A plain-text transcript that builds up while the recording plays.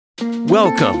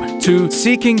Welcome to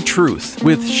Seeking Truth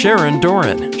with Sharon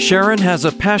Doran. Sharon has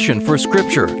a passion for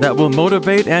Scripture that will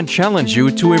motivate and challenge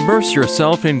you to immerse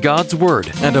yourself in God's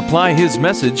Word and apply His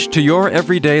message to your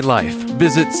everyday life.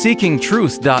 Visit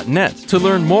seekingtruth.net to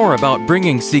learn more about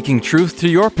bringing Seeking Truth to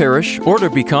your parish or to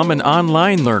become an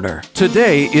online learner.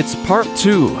 Today, it's part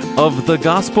 2 of the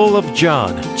Gospel of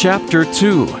John, chapter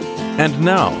 2. And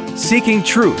now, Seeking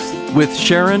Truth with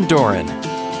Sharon Doran.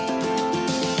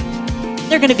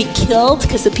 They're going to be killed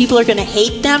because the people are going to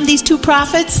hate them, these two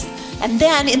prophets. And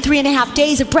then in 3.5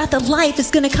 days, a breath of life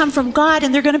is going to come from God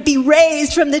and they're going to be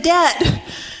raised from the dead.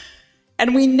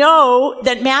 And we know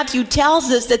that Matthew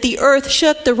tells us that the earth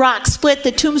shook, the rocks split,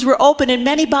 the tombs were open, and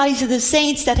many bodies of the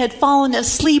saints that had fallen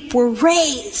asleep were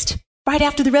raised right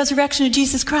after the resurrection of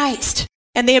Jesus Christ.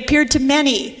 And they appeared to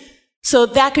many. So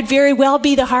that could very well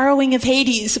be the harrowing of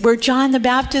Hades, where John the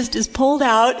Baptist is pulled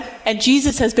out and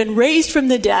Jesus has been raised from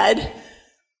the dead.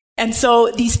 And so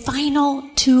these final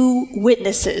two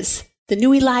witnesses, the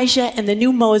new Elijah and the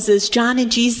new Moses, John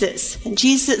and Jesus.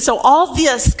 So all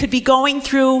this could be going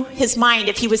through his mind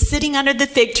if he was sitting under the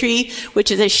fig tree,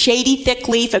 which is a shady, thick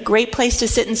leaf, a great place to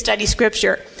sit and study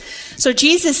Scripture. So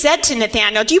Jesus said to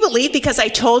Nathanael, "Do you believe because I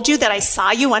told you that I saw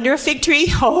you under a fig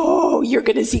tree? Oh, you're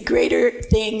going to see greater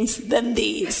things than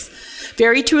these.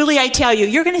 Very truly, I tell you,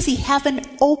 you're going to see heaven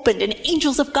opened and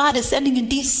angels of God ascending and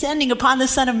descending upon the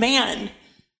Son of Man."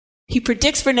 He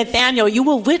predicts for Nathanael, "You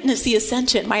will witness the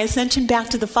ascension, my ascension back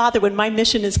to the Father when my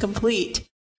mission is complete."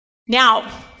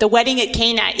 Now, the wedding at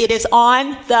Cana, it is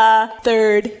on the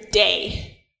third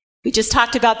day. We just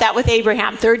talked about that with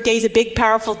Abraham. Third day is a big,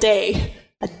 powerful day,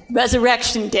 a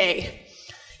resurrection day,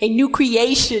 a new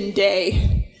creation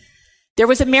day. There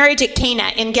was a marriage at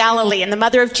Cana in Galilee, and the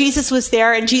mother of Jesus was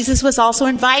there, and Jesus was also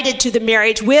invited to the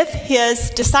marriage with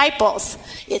his disciples.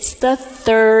 It's the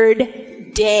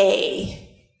third day.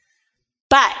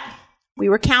 But we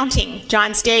were counting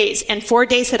John's days, and 4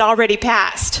 days had already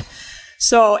passed.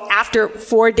 So after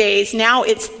 4 days, now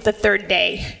it's the third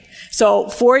day. So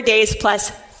 4 days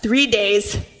plus 3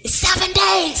 days is 7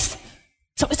 days.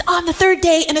 So it's on the third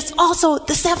day, and it's also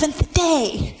the seventh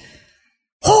day.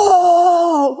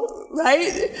 Oh,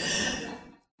 right?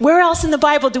 Where else in the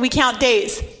Bible do we count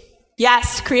days?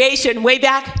 Yes, creation, way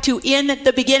back to in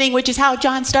the beginning, which is how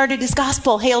John started his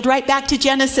gospel, hailed right back to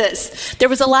Genesis. There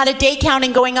was a lot of day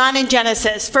counting going on in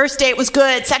Genesis. First day it was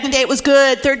good, second day it was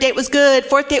good, third day it was good,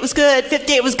 fourth day it was good, fifth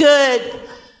day it was good.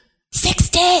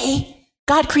 Sixth day,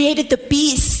 God created the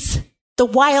beasts, the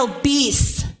wild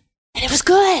beasts, and it was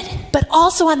good. But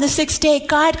also on the sixth day,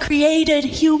 God created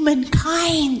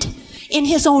humankind in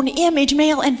his own image,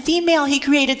 male and female, he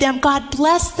created them. God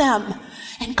blessed them.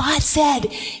 And God said,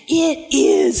 "It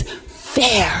is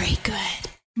very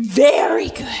good, very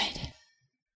good."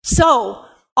 So,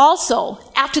 also,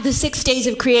 after the 6 days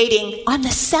of creating, on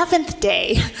the seventh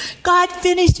day, God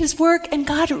finished his work and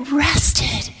God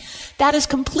rested. That is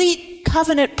complete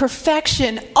covenant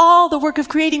perfection. All the work of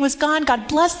creating was gone. God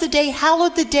blessed the day,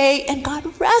 hallowed the day, and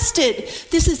God rested.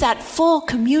 This is that full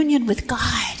communion with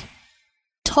God.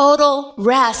 Total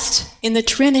rest in the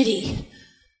Trinity.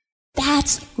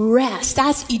 That's rest.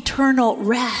 That's eternal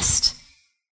rest.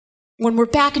 When we're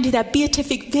back into that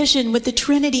beatific vision with the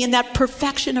Trinity and that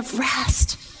perfection of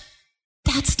rest,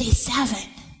 that's day 7.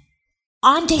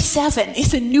 On day 7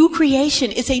 is a new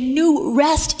creation. It's a new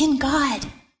rest in God.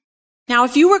 Now,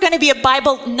 if you were going to be a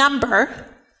Bible number,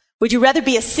 would you rather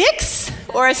be a 6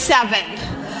 or a 7?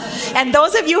 And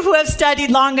those of you who have studied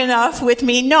long enough with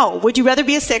me know, would you rather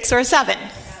be a 6 or a 7?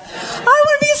 I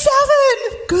want to be a 7.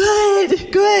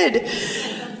 Good.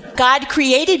 God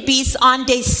created beasts on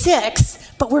day 6,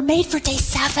 but we're made for day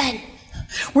 7.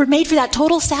 We're made for that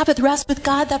total Sabbath rest with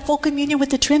God, that full communion with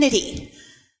the Trinity.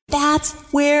 That's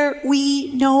where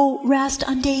we know rest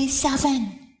on day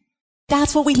 7.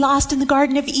 That's what we lost in the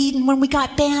Garden of Eden when we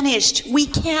got banished. We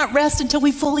can't rest until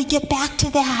we fully get back to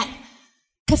that.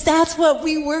 Because that's what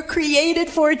we were created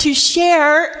for, to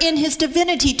share in his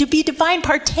divinity, to be to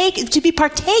be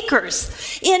partakers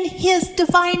in his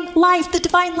divine life, the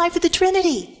divine life of the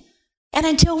Trinity. And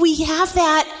until we have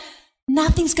that,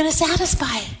 nothing's going to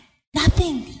satisfy.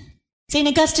 Nothing. St.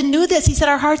 Augustine knew this. He said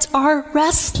our hearts are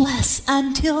restless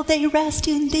until they rest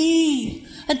in thee,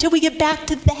 until we get back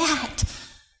to that.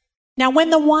 Now,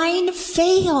 when the wine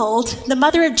failed, the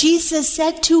mother of Jesus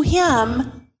said to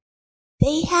him,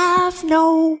 "They have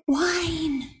no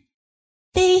wine.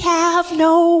 They have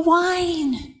no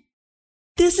wine."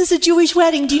 This is a Jewish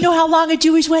wedding. Do you know how long a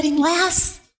Jewish wedding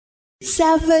lasts?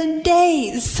 7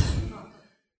 days.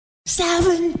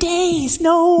 7 days,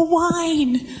 no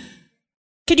wine.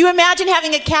 Could you imagine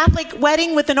having a Catholic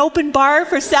wedding with an open bar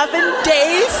for 7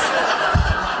 days?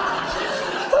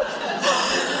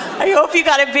 hope you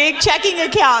got a big checking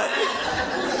account.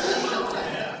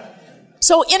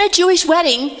 So in a Jewish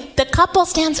wedding, the couple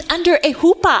stands under a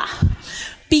huppah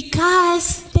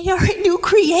because they are a new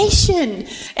creation.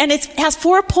 And it has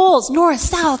 4 poles, north,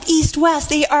 south, east, west.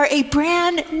 They are a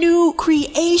brand new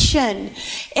creation.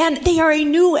 And they are a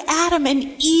new Adam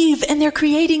and Eve, and they're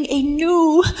creating a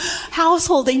new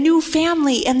household, a new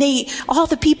family. And all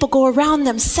the people go around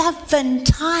them 7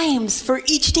 times for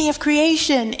each day of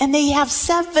creation. And they have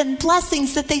 7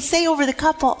 blessings that they say over the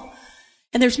couple.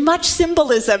 And there's much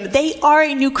symbolism. They are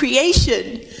a new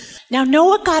creation. Now,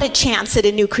 Noah got a chance at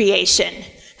a new creation.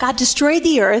 God destroyed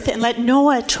the earth and let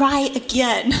Noah try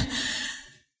again.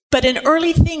 But an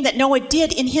early thing that Noah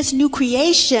did in his new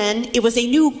creation, it was a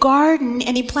new garden,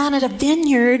 and he planted a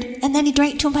vineyard, and then he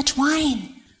drank too much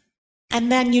wine.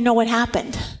 And then you know what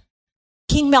happened.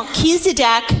 King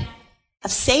Melchizedek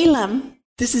of Salem,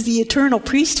 this is the eternal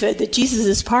priesthood that Jesus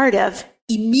is part of,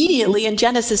 immediately in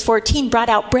Genesis 14 brought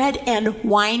out bread and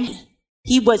wine.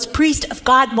 He was priest of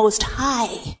God Most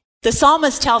High. The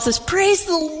psalmist tells us, praise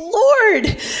the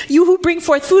Lord, you who bring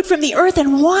forth food from the earth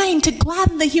and wine to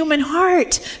gladden the human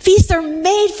heart. Feasts are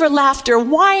made for laughter.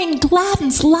 Wine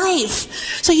gladdens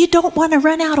life. So you don't want to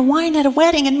run out of wine at a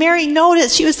wedding. And Mary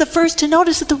noticed, she was the first to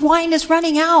notice that the wine is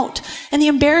running out and the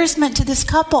embarrassment to this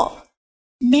couple.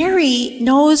 Mary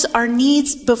knows our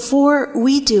needs before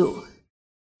we do.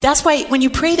 That's why when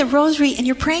you pray the rosary and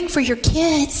you're praying for your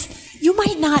kids, you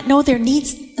might not know their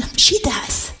needs. She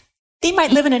does. They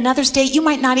might live in another state. You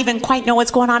might not even quite know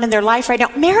what's going on in their life right now.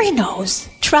 Mary knows.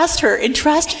 Trust her and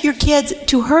trust your kids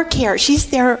to her care. She's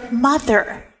their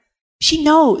mother. She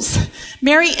knows.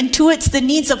 Mary intuits the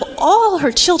needs of all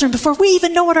her children before we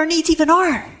even know what our needs even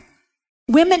are.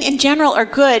 Women in general are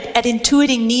good at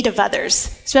intuiting need of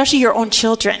others, especially your own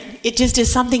children. It just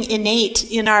is something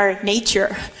innate in our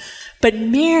nature. But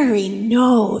Mary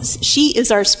knows. She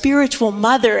is our spiritual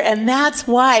mother, and that's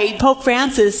why Pope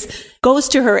Francis goes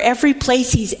to her every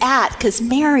place he's at, because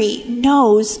Mary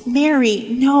knows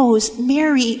the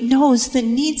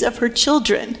needs of her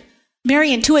children.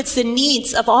 Mary intuits the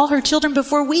needs of all her children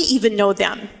before we even know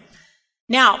them.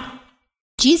 Now,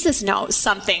 Jesus knows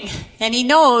something, and he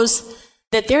knows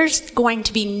that there's going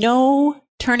to be no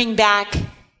turning back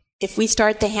if we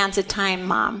start the hands of time,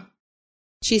 Mom.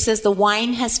 She says the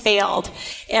wine has failed,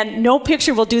 and no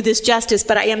picture will do this justice,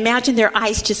 but I imagine their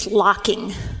eyes just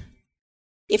locking.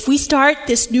 If we start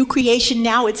this new creation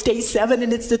now, it's day 7,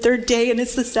 and it's the 3rd day, and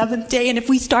it's the 7th day, and if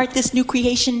we start this new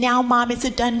creation now, Mom, it's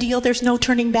a done deal. There's no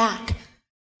turning back.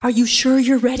 Are you sure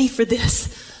you're ready for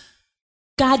this?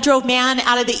 God drove man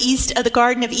out of the east of the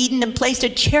Garden of Eden and placed a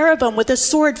cherubim with a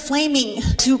sword flaming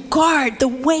to guard the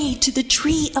way to the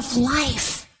tree of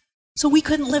life. So we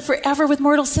couldn't live forever with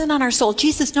mortal sin on our soul.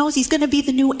 Jesus knows he's going to be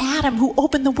the new Adam who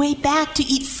opened the way back to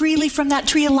eat freely from that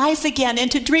tree of life again and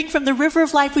to drink from the river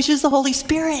of life, which is the Holy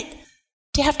Spirit,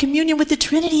 to have communion with the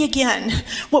Trinity again,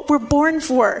 what we're born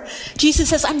for. Jesus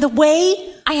says, I'm the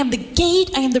way, I am the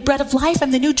gate, I am the bread of life,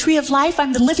 I'm the new tree of life,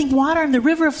 I'm the living water, I'm the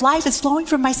river of life, it's flowing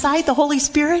from my side, the Holy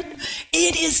Spirit.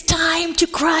 It is time to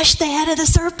crush the head of the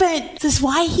serpent. This is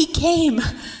why he came.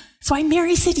 That's why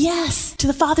Mary said yes to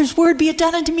the Father's word, be it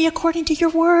done unto me according to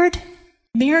your word.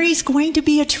 Mary's going to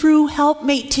be a true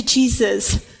helpmate to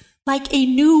Jesus, like a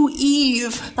new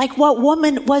Eve, like what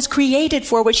woman was created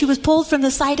for, what she was pulled from the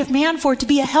side of man for, to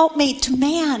be a helpmate to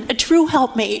man, a true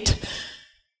helpmate.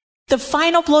 The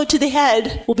final blow to the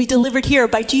head will be delivered here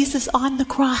by Jesus on the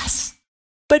cross.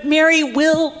 But Mary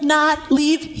will not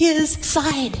leave his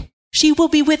side. She will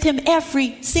be with him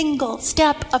every single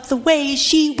step of the way.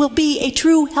 She will be a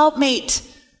true helpmate.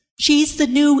 She's the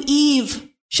new Eve.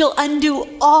 She'll undo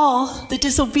all the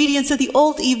disobedience of the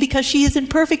old Eve because she is in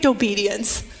perfect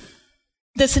obedience.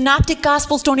 The Synoptic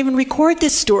Gospels don't even record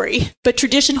this story, but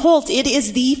tradition holds it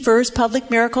is the first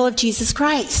public miracle of Jesus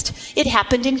Christ. It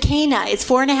happened in Cana. It's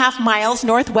 4.5 miles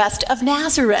northwest of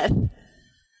Nazareth.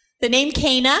 The name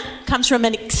Cana comes from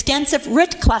an extensive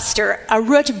root cluster, a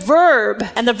root verb,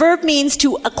 and the verb means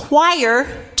to acquire,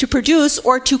 to produce,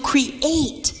 or to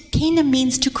create. Cana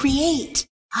means to create.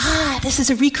 This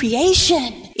is a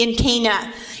recreation in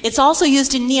Cana. It's also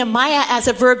used in Nehemiah as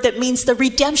a verb that means the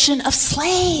redemption of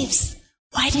slaves.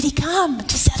 Why did he come?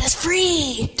 To set us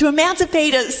free, to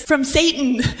emancipate us from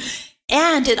Satan.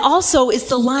 And it also is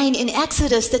the line in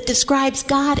Exodus that describes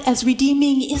God as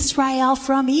redeeming Israel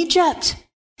from Egypt.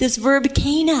 This verb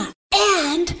Cana.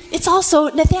 And it's also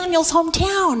Nathanael's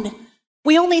hometown.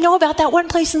 We only know about that one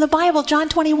place in the Bible, John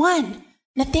 21.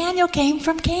 Nathanael came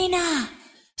from Cana.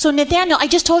 So Nathanael, I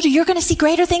just told you, you're going to see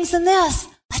greater things than this.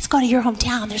 Let's go to your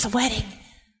hometown. There's a wedding.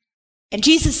 And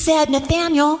Jesus said,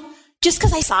 Nathanael, Just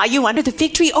because I saw you under the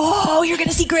fig tree, oh, you're going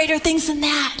to see greater things than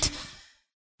that.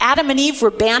 Adam and Eve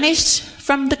were banished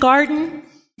from the garden.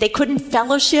 They couldn't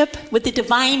fellowship with the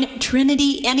divine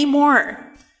Trinity anymore.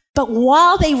 But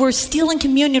while they were still in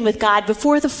communion with God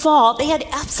before the fall, they had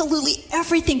absolutely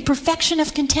everything, perfection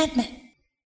of contentment.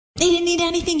 They didn't need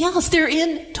anything else. They're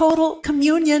in total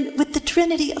communion with the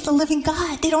Trinity of the living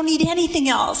God. They don't need anything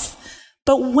else.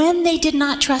 But when they did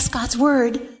not trust God's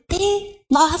word, they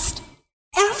lost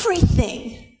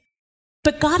everything.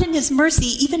 But God in his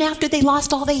mercy, even after they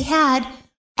lost all they had,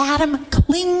 Adam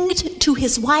clinged to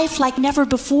his wife like never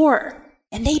before,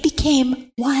 and they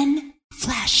became one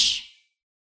flesh.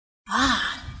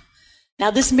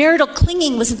 Now this marital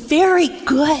clinging was very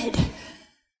good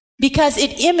because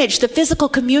it imaged the physical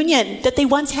communion that they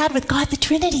once had with God the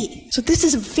Trinity. So this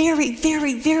is a very,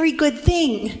 very, very good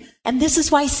thing. And this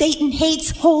is why Satan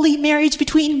hates holy marriage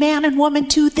between man and woman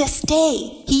to this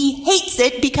day. He hates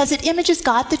it because it images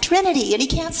God the Trinity, and he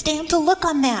can't stand to look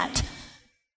on that.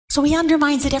 So he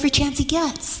undermines it every chance he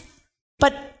gets.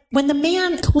 But when the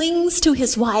man clings to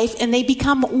his wife and they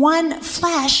become one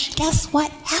flesh, guess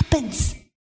what happens?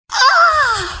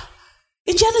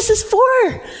 In Genesis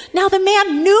 4, now the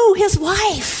man knew his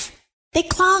wife. They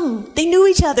clung. They knew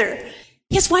each other.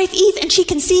 His wife Eve, and she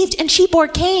conceived, and she bore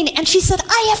Cain, and she said,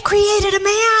 I have created a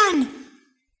man.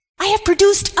 I have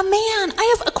produced a man.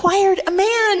 I have acquired a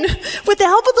man with the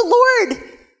help of the Lord.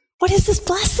 What is this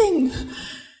blessing?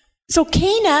 So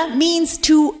Cana means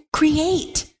to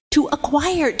create, to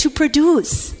acquire, to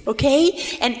produce,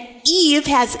 okay? And Eve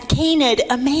has Caned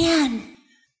a man.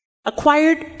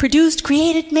 Acquired, produced,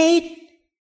 created, made.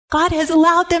 God has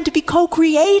allowed them to be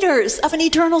co-creators of an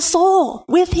eternal soul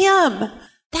with him.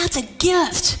 That's a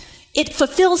gift. It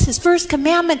fulfills his first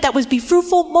commandment that was be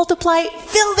fruitful, multiply,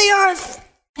 fill the earth,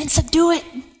 and subdue it.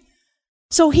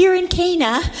 So here in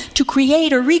Cana, to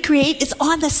create or recreate is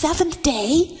on the seventh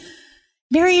day.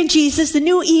 Mary and Jesus, the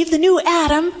new Eve, the new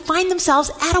Adam, find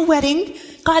themselves at a wedding.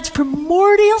 God's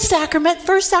primordial sacrament,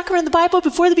 first sacrament in the Bible,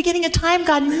 before the beginning of time,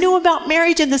 God knew about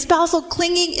marriage and the spousal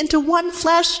clinging into one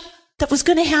flesh that was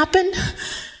going to happen.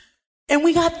 And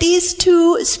we got these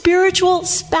two spiritual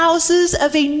spouses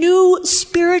of a new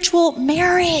spiritual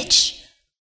marriage.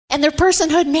 And their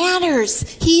personhood matters.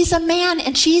 He's a man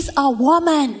and she's a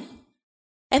woman.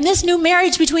 And this new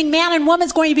marriage between man and woman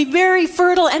is going to be very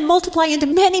fertile and multiply into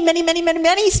many, many, many, many,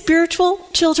 many spiritual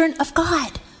children of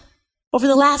God over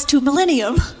the last 2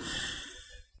 millennium.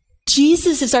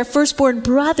 Jesus is our firstborn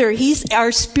brother. He's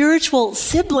our spiritual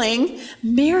sibling.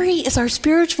 Mary is our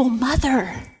spiritual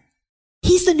mother.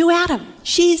 He's the new Adam.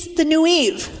 She's the new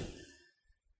Eve.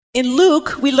 In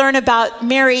Luke, we learn about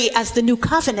Mary as the new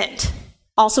covenant.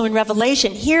 Also in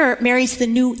Revelation, here, Mary's the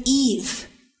new Eve.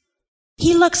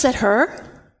 He looks at her.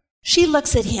 She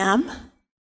looks at him.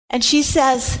 And she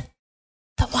says,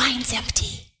 the wine's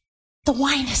empty. The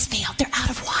wine has failed. They're out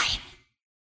of wine.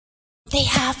 They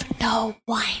have no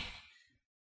wine.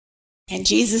 And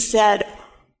Jesus said,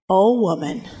 "Oh,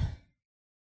 woman,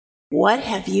 what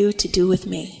have you to do with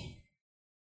me?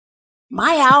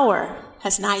 My hour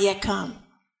has not yet come."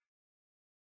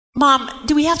 Mom,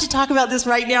 do we have to talk about this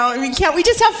right now? I mean, can't we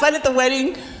just have fun at the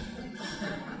wedding?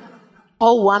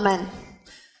 "Oh, woman,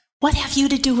 what have you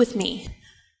to do with me?"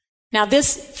 Now,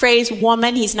 this phrase,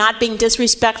 woman, he's not being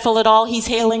disrespectful at all. He's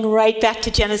hailing right back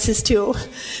to Genesis 2.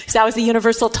 So that was the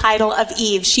universal title of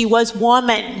Eve. She was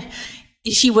woman.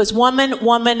 She was woman,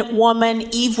 woman, woman.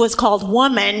 Eve was called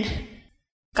woman.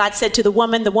 God said to the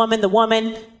woman, the woman, the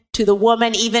woman, to the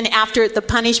woman, even after the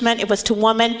punishment, it was to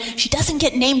woman. She doesn't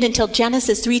get named until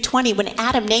Genesis 3:20 when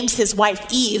Adam names his wife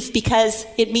Eve because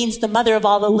it means the mother of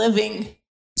all the living.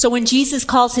 So when Jesus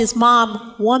calls his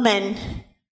mom woman,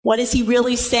 what is he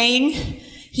really saying?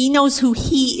 He knows who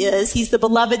he is. He's the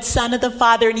beloved Son of the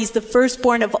Father, and he's the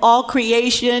firstborn of all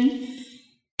creation.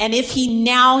 And if he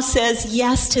now says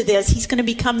yes to this, he's going to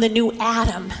become the new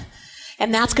Adam.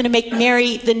 And that's going to make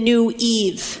Mary the new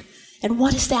Eve. And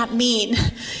what does that mean?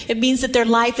 It means that their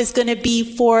life is going to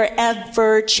be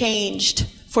forever changed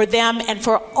for them and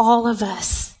for all of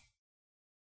us.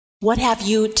 What have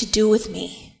you to do with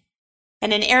me?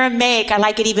 And in Aramaic, I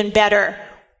like it even better.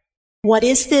 What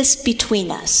is this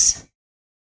between us?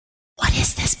 What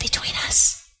is this between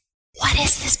us? What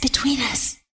is this between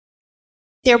us?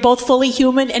 They're both fully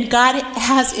human, and God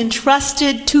has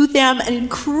entrusted to them an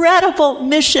incredible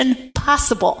mission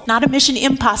possible. Not a mission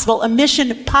impossible, a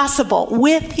mission possible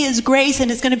with his grace,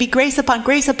 and it's going to be grace upon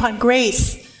grace upon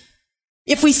grace.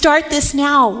 If we start this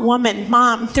now, woman,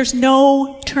 mom, there's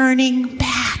no turning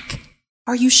back.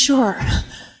 Are you sure?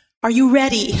 Are you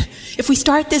ready? If we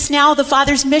start this now, the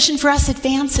Father's mission for us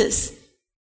advances.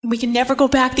 We can never go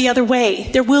back the other way.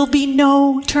 There will be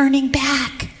no turning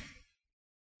back.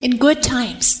 In good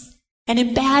times and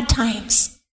in bad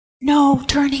times, no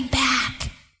turning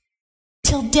back.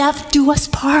 Till death do us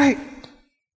part,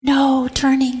 no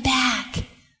turning back.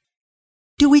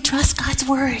 Do we trust God's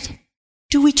word?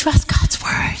 Do we trust God's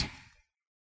word?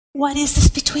 What is this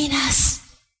between us?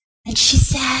 And she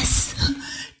says,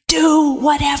 do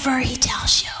whatever he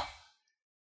tells you.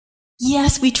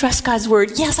 Yes, we trust God's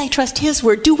word. Yes, I trust his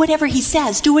word. Do whatever he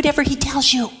says. Do whatever he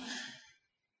tells you.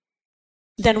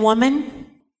 Then, woman,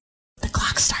 the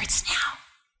clock starts now.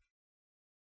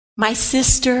 My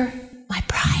sister, my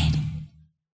bride.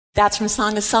 That's from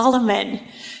Song of Solomon.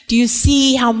 Do you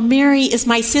see how Mary is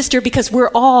my sister? Because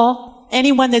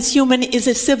anyone that's human is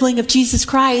a sibling of Jesus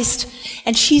Christ.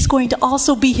 And she's going to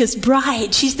also be his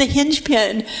bride. She's the hinge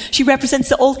pin. She represents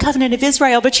the old covenant of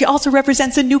Israel, but she also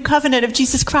represents the new covenant of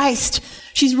Jesus Christ.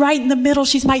 She's right in the middle.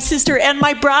 She's my sister and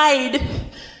my bride.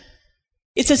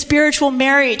 It's a spiritual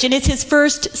marriage, and it's his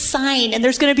first sign. And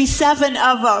there's going to be 7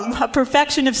 of them, a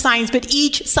perfection of signs. But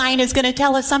each sign is going to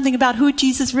tell us something about who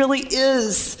Jesus really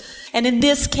is. And in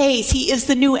this case, he is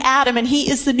the new Adam, and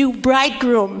he is the new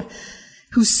bridegroom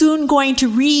who's soon going to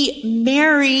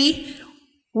remarry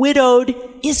widowed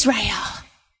Israel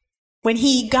when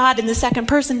God in the second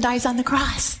person dies on the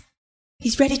cross.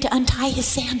 He's ready to untie his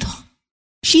sandal.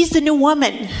 She's the new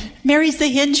woman. Mary's the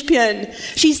hinge pin.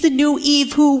 She's the new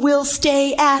Eve who will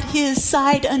stay at his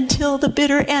side until the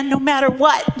bitter end, no matter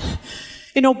what.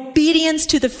 In obedience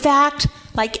to the fact,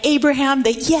 like Abraham,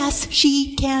 that yes,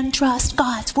 she can trust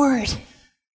God's word.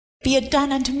 Be it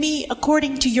done unto me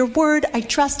according to your word. I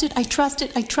trust it, I trust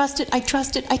it, I trust it, I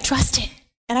trust it, I trust it.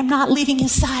 And I'm not leaving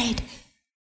his side.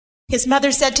 His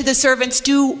mother said to the servants,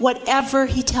 do whatever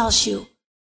he tells you.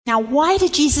 Now, why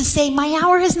did Jesus say, my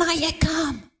hour has not yet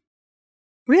come?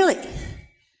 Really?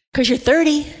 Because you're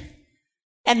 30.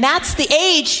 And that's the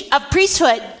age of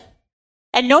priesthood.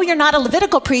 And no, you're not a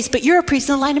Levitical priest, but you're a priest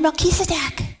in the line of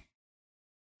Melchizedek.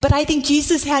 But I think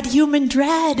Jesus had human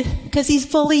dread because he's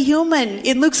fully human.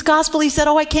 In Luke's gospel, he said,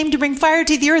 I came to bring fire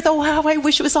to the earth. Oh, how I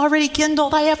wish it was already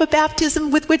kindled. I have a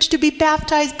baptism with which to be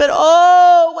baptized, but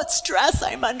what stress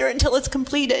I'm under until it's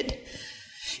completed.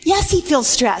 Yes, he feels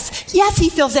stress. Yes, he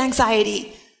feels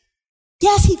anxiety.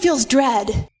 Yes, he feels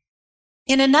dread.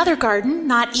 In another garden,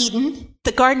 not Eden,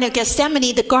 the Garden of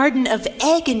Gethsemane, the Garden of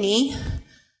Agony,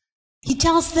 he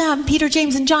tells them, Peter,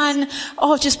 James, and John,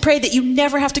 just pray that you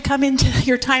never have to come into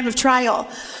your time of trial.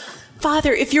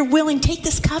 Father, if you're willing, take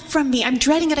this cup from me. I'm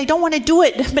dreading it. I don't want to do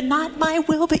it, but not my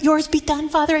will, but yours be done.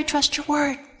 Father, I trust your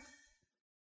word.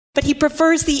 But he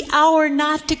prefers the hour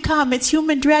not to come. It's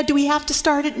human dread. Do we have to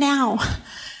start it now?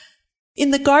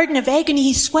 In the Garden of Agony,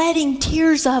 he's sweating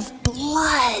tears of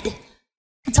blood.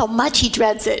 That's how much he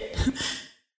dreads it.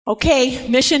 Okay,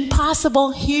 mission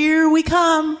possible. Here we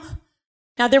come.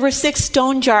 Now, there were 6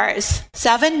 stone jars.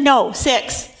 7? No,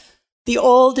 6. The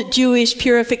old Jewish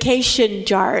purification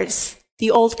jars.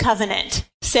 The old covenant.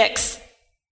 6.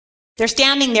 They're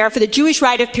standing there for the Jewish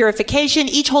rite of purification,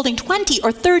 each holding 20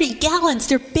 or 30 gallons.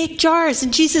 They're big jars.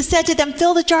 And Jesus said to them,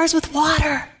 fill the jars with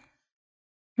water.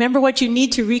 Remember what you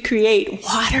need to recreate: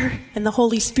 water and the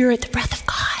Holy Spirit, the breath of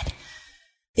God.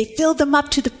 They filled them up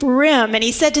to the brim, and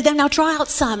he said to them, now draw out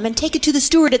some and take it to the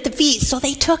steward at the feast. So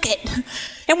they took it.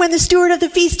 And when the steward of the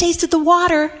feast tasted the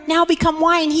water, now become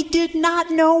wine, he did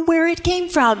not know where it came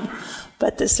from.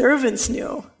 But the servants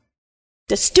knew.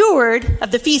 The steward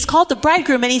of the feast called the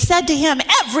bridegroom, and he said to him,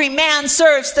 every man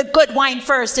serves the good wine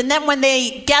first, and then when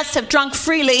the guests have drunk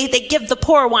freely, they give the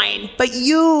poor wine. But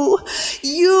you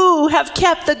have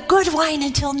kept the good wine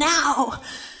until now.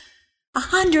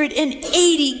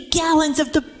 180 gallons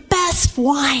of the best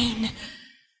wine.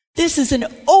 This is an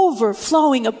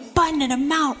overflowing, abundant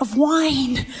amount of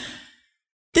wine.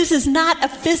 This is not a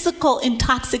physical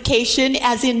intoxication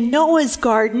as in Noah's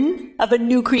garden of a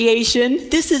new creation.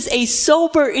 This is a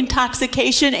sober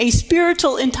intoxication, a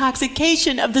spiritual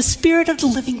intoxication of the Spirit of the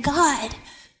living God.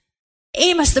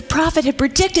 Amos the prophet had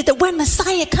predicted that when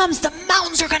Messiah comes, the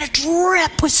mountains are going to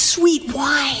drip with sweet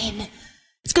wine.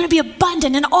 It's going to be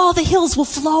abundant, and all the hills will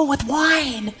flow with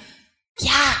wine.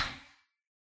 Yeah.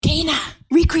 Cana,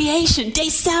 recreation, day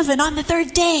 7 on the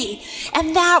 3rd day.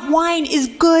 And that wine is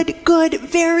good,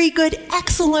 very good,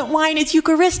 excellent wine. It's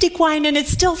Eucharistic wine, and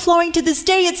it's still flowing to this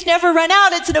day. It's never run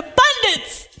out. It's an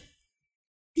abundance.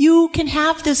 You can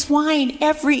have this wine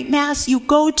every Mass you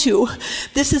go to.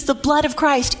 This is the blood of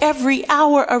Christ. Every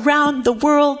hour around the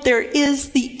world, there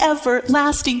is the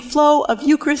everlasting flow of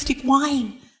Eucharistic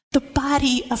wine. The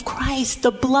body of Christ,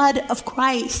 the blood of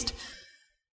Christ.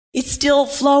 It's still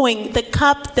flowing. The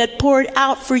cup that poured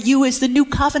out for you is the new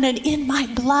covenant in my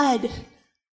blood.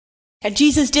 And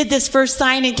Jesus did this first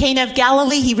sign in Cana of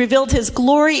Galilee. He revealed his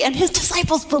glory, and his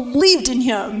disciples believed in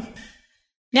him.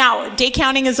 Now, day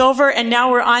counting is over, and now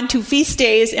we're on to feast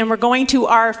days, and we're going to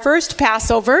our first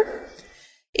Passover.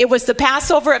 It was the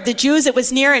Passover of the Jews. It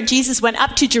was near, and Jesus went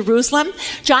up to Jerusalem.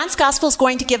 John's gospel is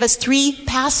going to give us 3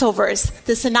 Passovers.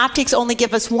 The synoptics only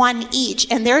give us 1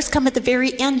 each, and theirs come at the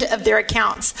very end of their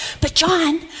accounts. But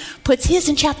John puts his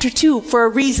in chapter 2 for a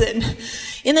reason.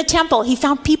 In the temple, he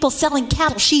found people selling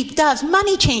cattle, sheep, doves,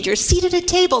 money changers, seated at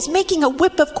tables, making a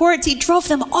whip of cords. He drove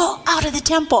them all out of the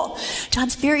temple.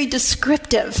 John's very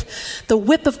descriptive. The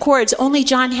whip of cords, only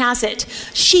John has it.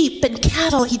 Sheep and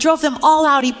cattle, he drove them all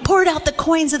out. He poured out the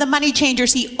coins of the money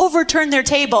changers. He overturned their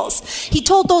tables. He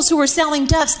told those who were selling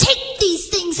doves, take these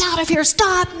things out of here.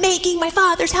 Stop making my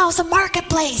Father's house a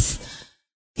marketplace.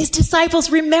 His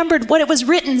disciples remembered what it was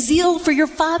written, zeal for your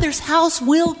Father's house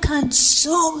will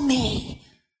consume me.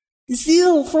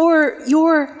 Zeal for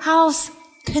your house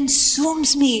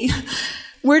consumes me.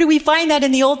 Where do we find that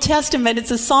in the Old Testament?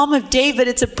 It's a Psalm of David.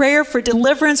 It's a prayer for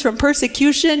deliverance from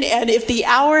persecution. And if the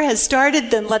hour has started,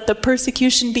 then let the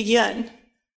persecution begin.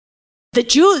 The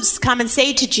Jews come and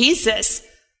say to Jesus,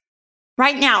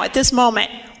 right now, at this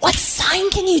moment, what sign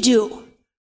can you do?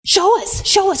 Show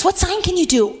us. What sign can you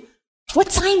do? What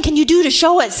sign can you do to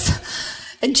show us?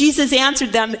 And Jesus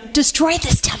answered them, destroy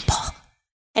this temple.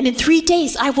 And in 3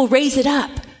 days, I will raise it up.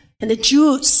 And the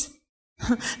Jews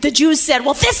said,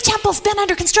 well, this temple's been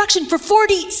under construction for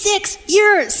 46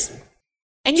 years.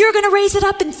 And you're going to raise it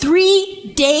up in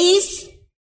 3 days?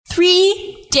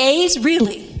 3 days?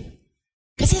 Really?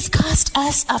 Because it's cost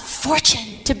us a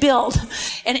fortune to build.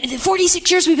 And in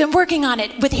 46 years, we've been working on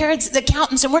it with Herod's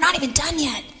accountants, and we're not even done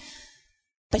yet.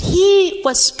 But he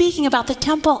was speaking about the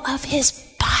temple of his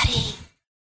body.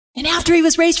 And after he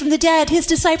was raised from the dead, his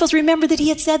disciples remembered that he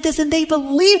had said this, and they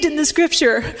believed in the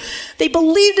scripture. They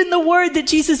believed in the word that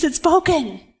Jesus had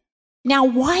spoken. Now,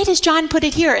 why does John put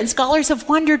it here? And scholars have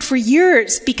wondered for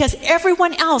years, because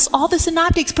everyone else, all the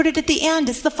synoptics put it at the end.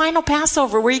 It's the final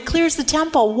Passover where he clears the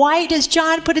temple. Why does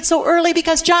John put it so early?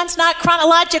 Because John's not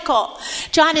chronological.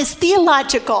 John is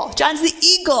theological. John's the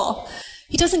eagle.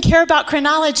 He doesn't care about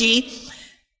chronology.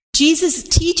 Jesus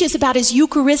teaches about his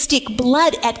Eucharistic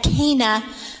blood at Cana.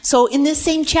 So in this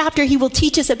same chapter, he will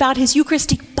teach us about his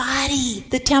Eucharistic body,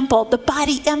 the temple, the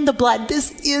body and the blood.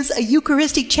 This is a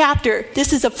Eucharistic chapter.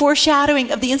 This is a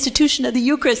foreshadowing of the institution of the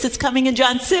Eucharist that's coming in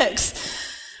John 6.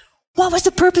 What was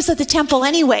the purpose of the temple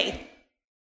anyway?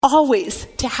 Always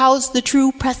to house the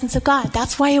true presence of God.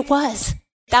 That's why it was.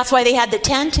 That's why they had the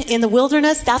tent in the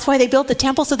wilderness. That's why they built the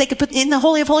temple, so they could put in the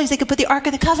Holy of Holies, they could put the Ark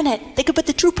of the Covenant. They could put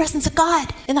the true presence of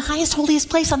God in the highest, holiest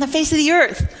place on the face of the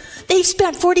earth. They've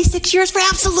spent 46 years for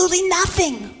absolutely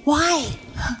nothing. Why?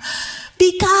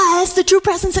 Because the true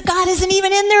presence of God isn't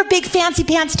even in their big fancy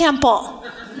pants temple.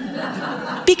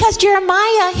 Because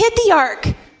Jeremiah hid the Ark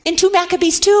in 2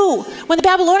 Maccabees 2. When the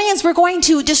Babylonians were going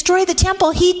to destroy the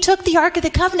temple, he took the Ark of the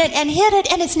Covenant and hid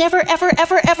it, and it's never,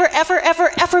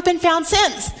 ever been found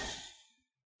since.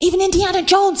 Even Indiana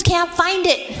Jones can't find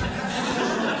it.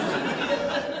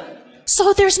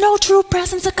 So there's no true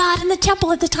presence of God in the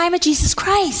temple at the time of Jesus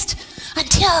Christ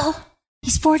until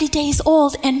he's 40 days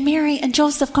old and Mary and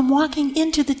Joseph come walking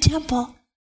into the temple,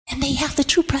 and they have the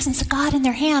true presence of God in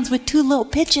their hands with 2 little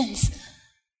pigeons.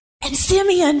 And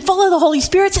Simeon, full of the Holy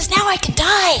Spirit, says, now I can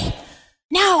die.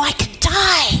 Now I can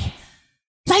die.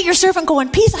 Let your servant go in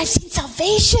peace. I've seen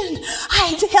salvation.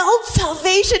 I've held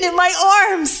salvation in my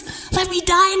arms. Let me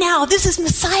die now. This is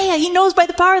Messiah. He knows by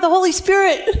the power of the Holy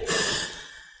Spirit.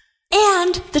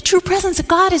 And the true presence of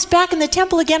God is back in the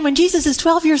temple again when Jesus is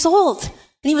 12 years old.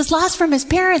 And he was lost from his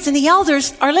parents. And the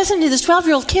elders are listening to this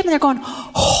 12-year-old kid, and they're going,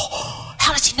 oh,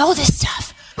 how does he know this stuff?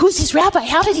 Who's his rabbi?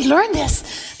 How did he learn this?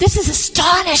 This is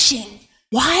astonishing.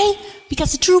 Why?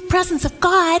 Because the true presence of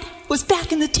God was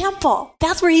back in the temple.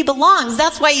 That's where he belongs.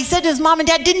 That's why he said to his mom and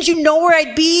dad, didn't you know where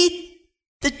I'd be?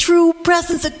 The true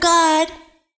presence of God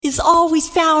is always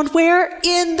found where?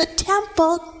 In the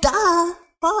temple. Duh.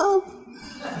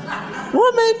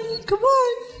 Woman, come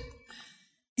on.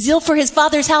 Zeal for his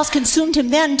father's house consumed him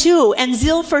then too, and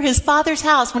zeal for his father's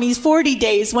house when he's 40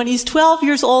 days, when he's 12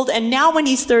 years old, and now when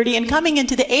he's 30 and coming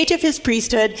into the age of his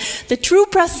priesthood, the true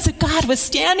presence of God was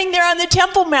standing there on the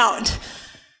Temple Mount.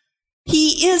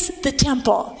 He is the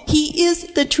temple. He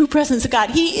is the true presence of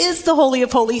God. He is the Holy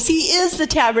of Holies. He is the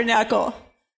tabernacle.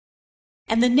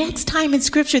 And the next time in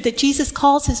Scripture that Jesus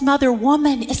calls his mother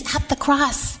woman is at the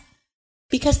cross,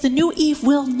 because the new Eve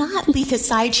will not leave his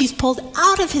side. She's pulled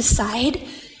out of his side,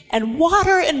 And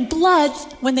water and blood,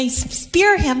 when they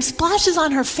spear him, splashes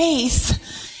on her face.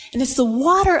 And it's the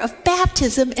water of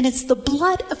baptism, and it's the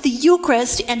blood of the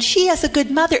Eucharist. And she, as a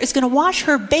good mother, is going to wash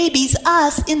her babies,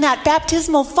 us, in that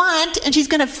baptismal font. And she's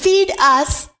going to feed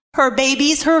us, her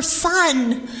babies, her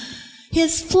son,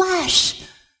 his flesh.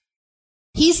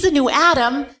 He's the new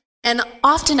Adam. And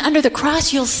often under the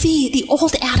cross, you'll see the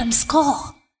old Adam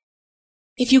skull.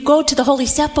 If you go to the Holy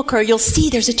Sepulchre, you'll see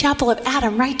there's a chapel of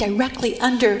Adam right directly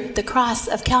under the cross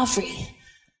of Calvary.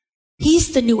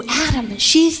 He's the new Adam.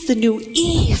 She's the new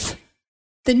Eve.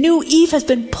 The new Eve has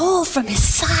been pulled from his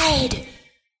side.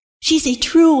 She's a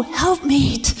true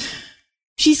helpmate.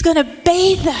 She's going to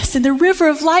bathe us in the river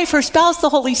of life, her spouse, the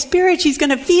Holy Spirit. She's going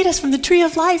to feed us from the tree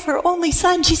of life, her only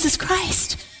Son, Jesus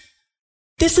Christ.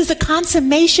 This is a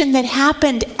consummation that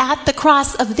happened at the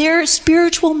cross of their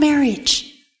spiritual marriage.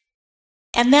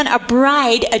 And then a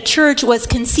bride, a church, was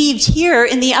conceived here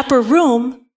in the upper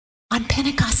room on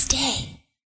Pentecost Day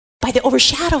by the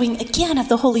overshadowing again of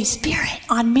the Holy Spirit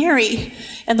on Mary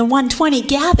and the 120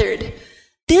 gathered.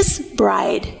 This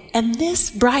bride and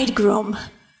this bridegroom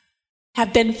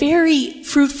have been very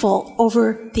fruitful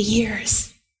over the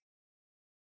years.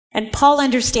 And Paul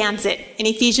understands it in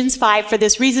Ephesians 5. For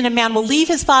this reason, a man will leave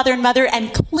his father and mother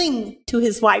and cling to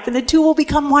his wife, and the two will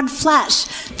become one flesh.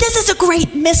 This is a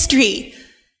great mystery.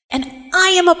 And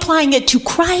I am applying it to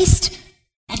Christ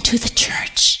and to the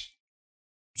church.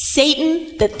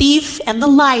 Satan, the thief, and the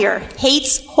liar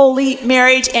hates holy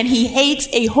marriage, and he hates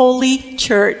a holy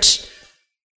church.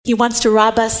 He wants to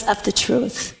rob us of the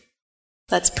truth.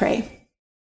 Let's pray.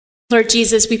 Lord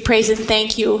Jesus, we praise and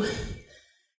thank you.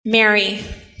 Mary,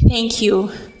 thank you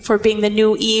for being the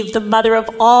new Eve, the mother of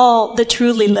all the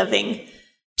truly living.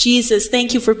 Jesus,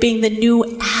 thank you for being the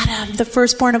new Adam, the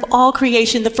firstborn of all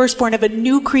creation, the firstborn of a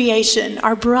new creation,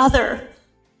 our brother.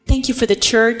 Thank you for the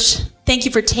church. Thank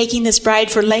you for taking this bride,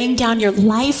 for laying down your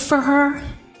life for her.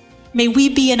 May we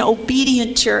be an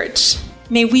obedient church.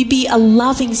 May we be a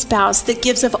loving spouse that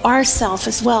gives of ourself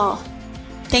as well.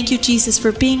 Thank you, Jesus,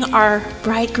 for being our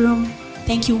bridegroom.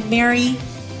 Thank you, Mary.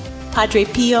 Padre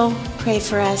Pio, pray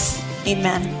for us.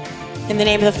 Amen. In the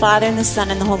name of the Father, and the Son,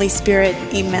 and the Holy Spirit.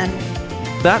 Amen.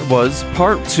 That was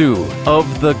part 2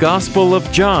 of the Gospel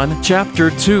of John,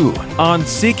 chapter 2, on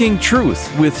Seeking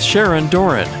Truth with Sharon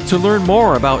Doran. To learn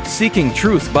more about Seeking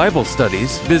Truth Bible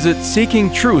studies, visit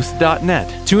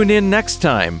seekingtruth.net. Tune in next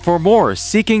time for more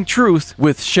Seeking Truth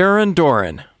with Sharon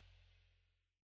Doran.